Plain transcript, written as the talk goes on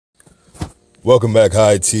Welcome back,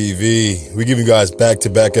 High TV. We give you guys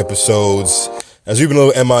back-to-back episodes. As we've been a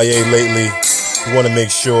little MIA lately, we want to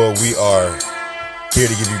make sure we are here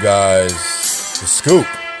to give you guys the scoop.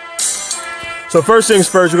 So first things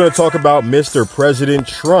first, we're going to talk about Mr. President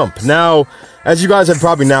Trump. Now, as you guys have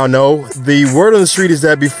probably now know, the word on the street is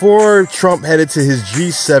that before Trump headed to his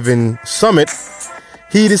G7 summit,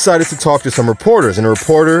 he decided to talk to some reporters, and a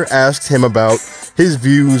reporter asked him about his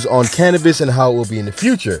views on cannabis and how it will be in the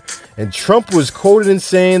future. And Trump was quoted in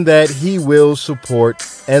saying that he will support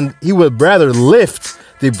and he would rather lift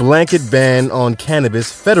the blanket ban on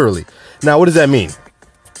cannabis federally. Now, what does that mean?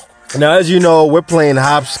 Now, as you know, we're playing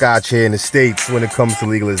hopscotch here in the States when it comes to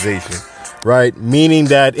legalization, right? Meaning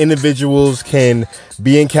that individuals can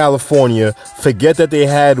be in California, forget that they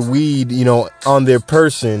had weed, on their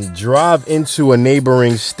person, drive into a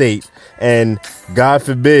neighboring state, and God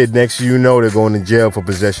forbid, next thing you know, they're going to jail for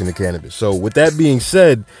possession of cannabis. So with that being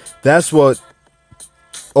said, that's what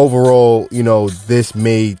overall, this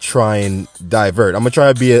may try and divert. I'm going to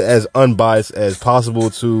try to be as unbiased as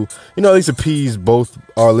possible to, at least appease both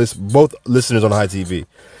listeners on High TV.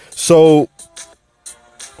 So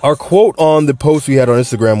our quote on the post we had on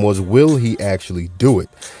Instagram was, will he actually do it?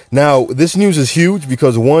 Now, this news is huge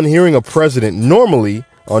because, one, hearing a president normally,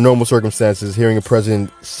 on normal circumstances, hearing a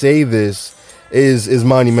president say this is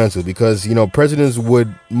monumental because,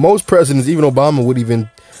 most presidents, even Obama, would even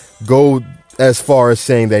go as far as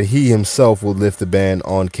saying that he himself will lift the ban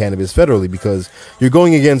on cannabis federally because you're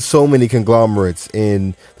going against so many conglomerates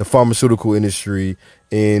in the pharmaceutical industry,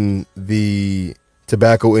 in the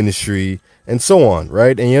tobacco industry, and so on,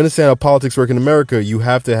 right? And you understand how politics work in America. You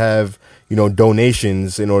have to have,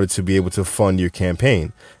 donations in order to be able to fund your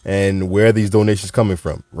campaign. And where are these donations coming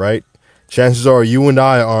from, right? Chances are you and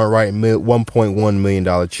I aren't writing $1.1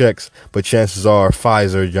 million checks, but chances are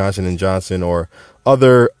Pfizer, Johnson & Johnson, or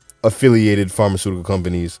other affiliated pharmaceutical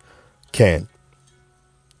companies can.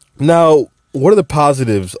 Now, what are the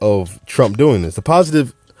positives of Trump doing this? The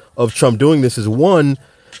positive of Trump doing this is, one,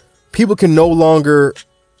 people can no longer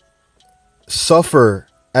suffer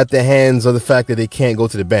at the hands of the fact that they can't go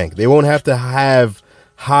to the bank. They won't have to have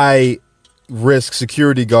high risk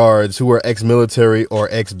security guards who are ex-military or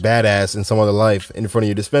ex-badass in some other life in front of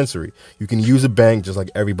your dispensary. You can use a bank just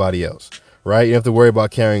like everybody else, right? You don't have to worry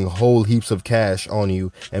about carrying whole heaps of cash on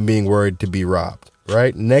you and being worried to be robbed,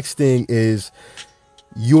 right? Next thing is,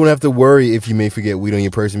 you won't have to worry if you may forget weed on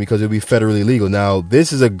your person because it'll be federally legal. Now,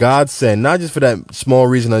 this is a godsend, not just for that small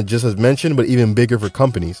reason I just mentioned, but even bigger for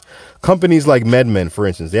companies. Companies like MedMen, for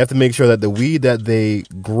instance, they have to make sure that the weed that they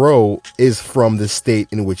grow is from the state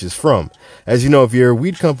in which it's from. As you know, if you're a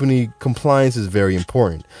weed company, compliance is very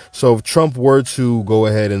important. So if Trump were to go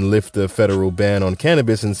ahead and lift the federal ban on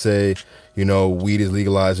cannabis and say, weed is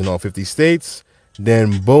legalized in all 50 states,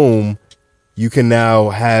 then boom, you can now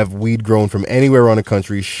have weed grown from anywhere around the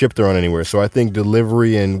country, shipped around anywhere. So I think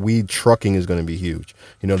delivery and weed trucking is going to be huge.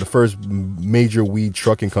 The first major weed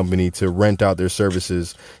trucking company to rent out their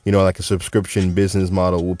services, like a subscription business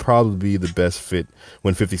model, will probably be the best fit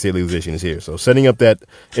when 50 state legalization is here. So setting up that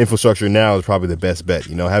infrastructure now is probably the best bet.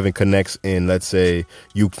 Having connects in, let's say,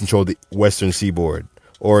 you control the Western Seaboard,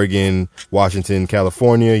 Oregon, Washington,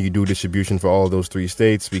 California. You do distribution for all of those three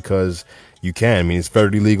states because you can. It's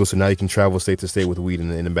federally legal, so now you can travel state to state with weed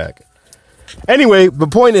in the back. Anyway, the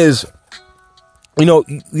point is, you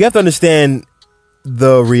have to understand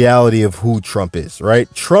the reality of who Trump is,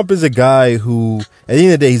 right? Trump is a guy who, at the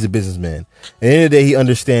end of the day, he's a businessman. At the end of the day, he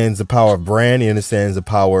understands the power of brand. He understands the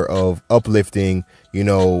power of uplifting,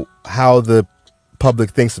 how the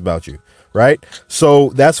public thinks about you. Right.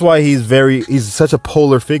 So that's why he's such a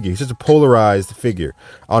polar figure. He's such a polarized figure.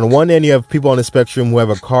 On one end, you have people on the spectrum who have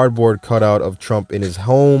a cardboard cutout of Trump in his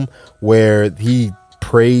home where he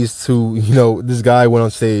prays to, this guy went on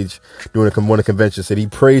stage during one of the conventions, said he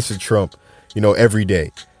prays to Trump, every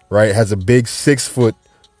day. Right. Has a big 6-foot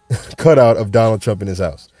cutout of Donald Trump in his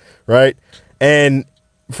house. Right. And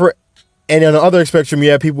on the other spectrum,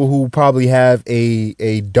 you have people who probably have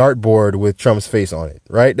a dartboard with Trump's face on it,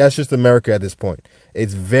 right? That's just America at this point.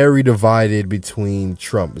 It's very divided between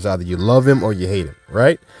Trump. It's either you love him or you hate him,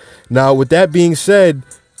 right? Now, with that being said,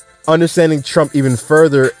 understanding Trump even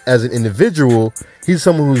further as an individual, he's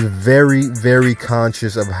someone who's very, very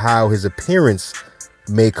conscious of how his appearance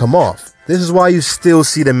may come off. This is why you still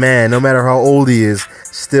see the man, no matter how old he is,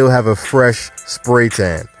 still have a fresh spray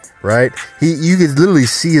tan. Right? You could literally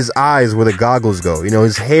see his eyes where the goggles go.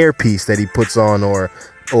 His hair piece that he puts on, or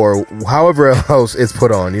however else it's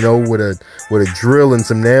put on. With a drill and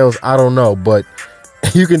some nails. I don't know, but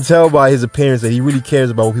you can tell by his appearance that he really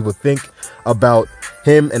cares about what people think about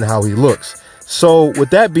him and how he looks. So with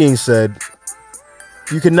that being said,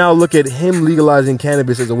 you can now look at him legalizing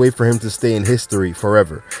cannabis as a way for him to stay in history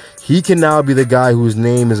forever. He can now be the guy whose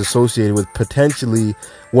name is associated with potentially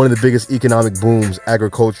one of the biggest economic booms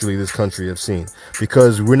agriculturally this country have seen.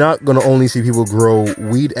 Because we're not going to only see people grow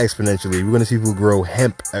weed exponentially, we're going to see people grow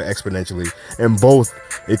hemp exponentially. And both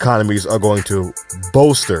economies are going to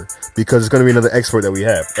bolster because it's going to be another export that we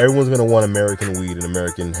have. Everyone's going to want American weed and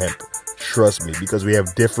American hemp. Trust me, because we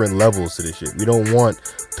have different levels to this shit. We don't want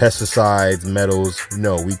pesticides, metals.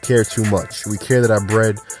 No, we care too much. We care that our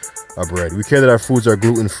bread. We care that our foods are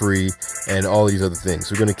gluten-free and all these other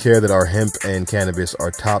things. We're going to care that our hemp and cannabis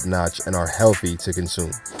are top-notch and are healthy to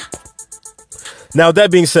consume. Now,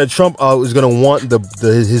 that being said, Trump is going to want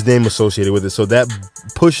his name associated with it. So that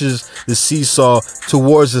pushes the seesaw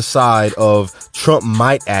towards the side of Trump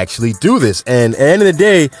might actually do this. And at the end of the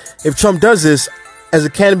day, if Trump does this, as a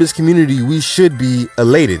cannabis community, we should be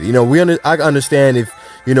elated. You know, I understand if,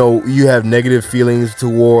 you know, you have negative feelings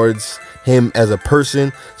towards him as a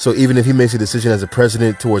person. So even if he makes a decision as a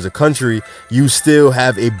president towards a country, you still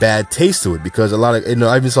have a bad taste to it, because a lot of, you know,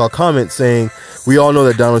 I even saw a comment saying, we all know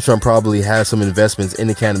that Donald Trump probably has some investments in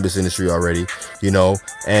the cannabis industry already, you know,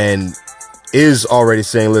 and is already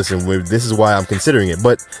saying, listen, this is why I'm considering it.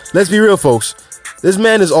 But let's be real, folks. This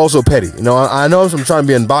man is also petty. You know, I know I'm trying to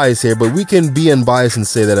be unbiased here, but we can be unbiased and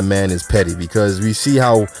say that a man is petty because we see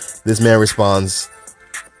how this man responds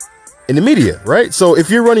in the media, right? So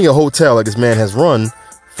if you're running a hotel like this man has run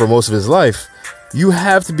for most of his life, you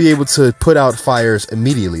have to be able to put out fires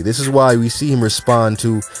immediately. This is why we see him respond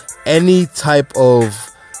to any type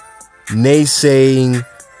of naysaying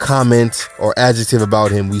comment or adjective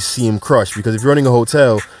about him. We see him crush, because if you're running a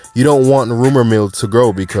hotel, you don't want the rumor mill to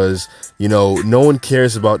grow, because, you know, no one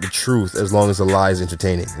cares about the truth as long as the lie is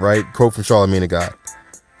entertaining, right? Quote from Charlamagne the God.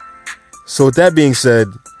 So with that being said,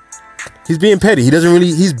 he's being petty.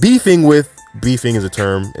 He's beefing is a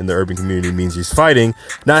term in the urban community, means he's fighting,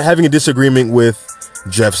 not having a disagreement with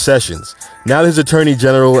Jeff Sessions. Now his attorney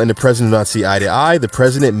general and the president do not see eye to eye. The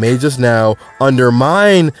president may just now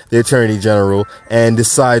undermine the attorney general and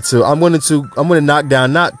decide I'm going to knock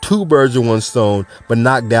down not 2 birds with 1 stone, but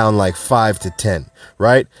knock down like 5 to 10,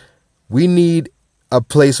 right? We need a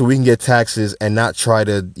place where we can get taxes and not try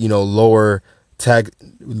to, you know, lower tax.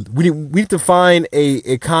 We need to find a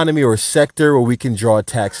economy or a sector where we can draw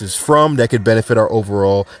taxes from that could benefit our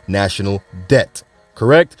overall national debt.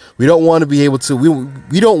 Correct? We don't want to be able to,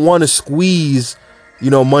 we don't want to squeeze, you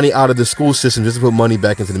know, money out of the school system just to put money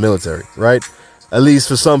back into the military, right? At least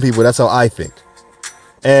for some people, that's how I think.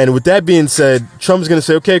 And with that being said, Trump's going to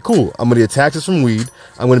say, okay, cool. I'm going to get taxes from weed.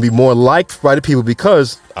 I'm going to be more liked by the people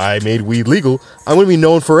because I made weed legal. I'm going to be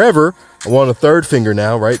known forever. I'm on a 3rd finger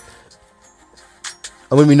now, right?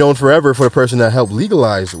 I'm going to be known forever for the person that helped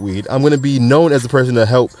legalize weed. I'm going to be known as the person that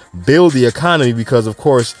helped build the economy because, of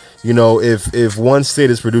course, you know, if one state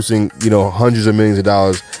is producing, you know, hundreds of millions of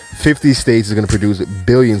dollars, 50 states is going to produce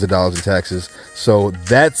billions of dollars in taxes. So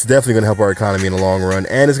that's definitely going to help our economy in the long run,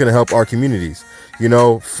 and it's going to help our communities. You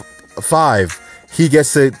know, 5, he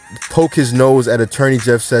gets to poke his nose at attorney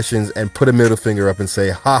Jeff Sessions and put a middle finger up and say,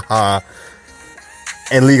 ha ha,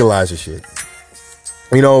 and legalize the shit.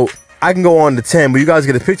 You know, I can go on to 10, but you guys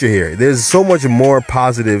get a picture here. There's so much more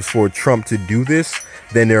positives for Trump to do this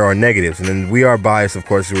than there are negatives. And then we are biased, of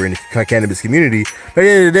course, we're in the cannabis community. But at the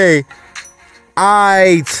end of the day,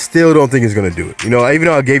 I still don't think he's going to do it. You know, even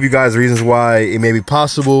though I gave you guys reasons why it may be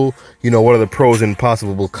possible, you know, what are the pros and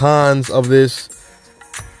possible cons of this?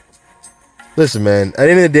 Listen, man, at the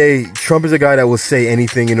end of the day, Trump is a guy that will say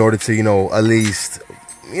anything in order to, you know, at least,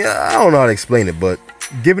 yeah, I don't know how to explain it, but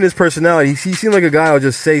given his personality, he seems like a guy who'll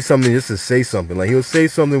just say something just to say something. Like, he'll say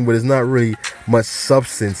something, but there's not really much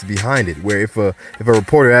substance behind it. Where if a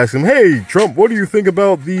reporter asks him, hey, Trump, what do you think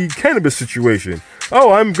about the cannabis situation?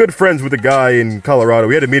 Oh, I'm good friends with a guy in Colorado.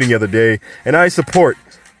 We had a meeting the other day, and I support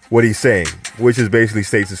what he's saying, which is basically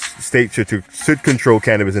states should control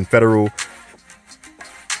cannabis, and federal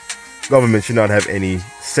government should not have any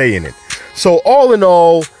say in it. So all in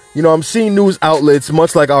all, you know, I'm seeing news outlets,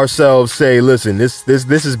 much like ourselves, say, listen, this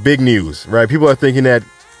is big news, right? People are thinking that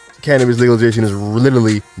cannabis legalization is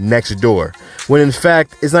literally next door, when in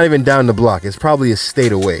fact, it's not even down the block. It's probably a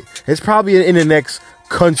state away. It's probably in the next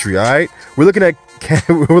country, all right? We're looking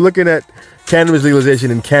at cannabis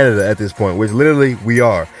legalization in Canada at this point, which literally we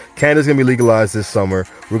are. Canada's going to be legalized this summer.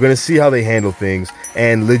 We're going to see how they handle things.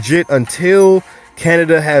 And legit, until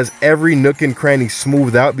Canada has every nook and cranny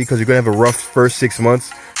smoothed out, because you're going to have a rough first 6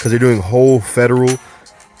 months because they're doing whole federal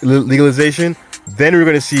legalization, then we're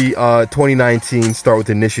going to see 2019 start with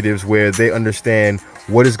initiatives where they understand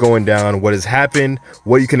what is going down, what has happened,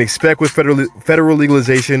 what you can expect with federal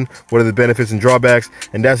legalization, what are the benefits and drawbacks,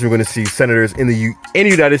 and that's when we're going to see senators in the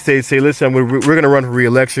United States say, listen, we're going to run for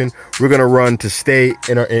re-election, we're going to run to stay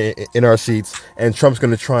in our seats, and Trump's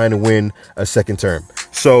going to try and win a second term.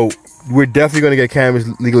 So we're definitely going to get cannabis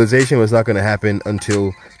legalization, but it's not going to happen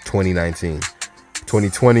until 2019,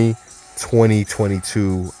 2020,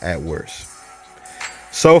 2022 at worst.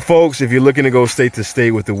 So, folks, if you're looking to go state to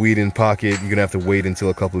state with the weed in pocket, you're going to have to wait until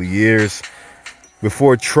a couple of years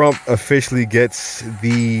before Trump officially gets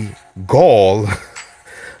the gall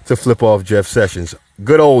to flip off Jeff Sessions.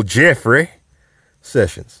 Good old Jeffrey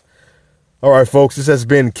Sessions. All right, folks, this has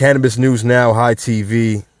been Cannabis News Now, High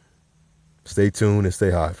TV. Stay tuned and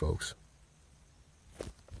stay high, folks.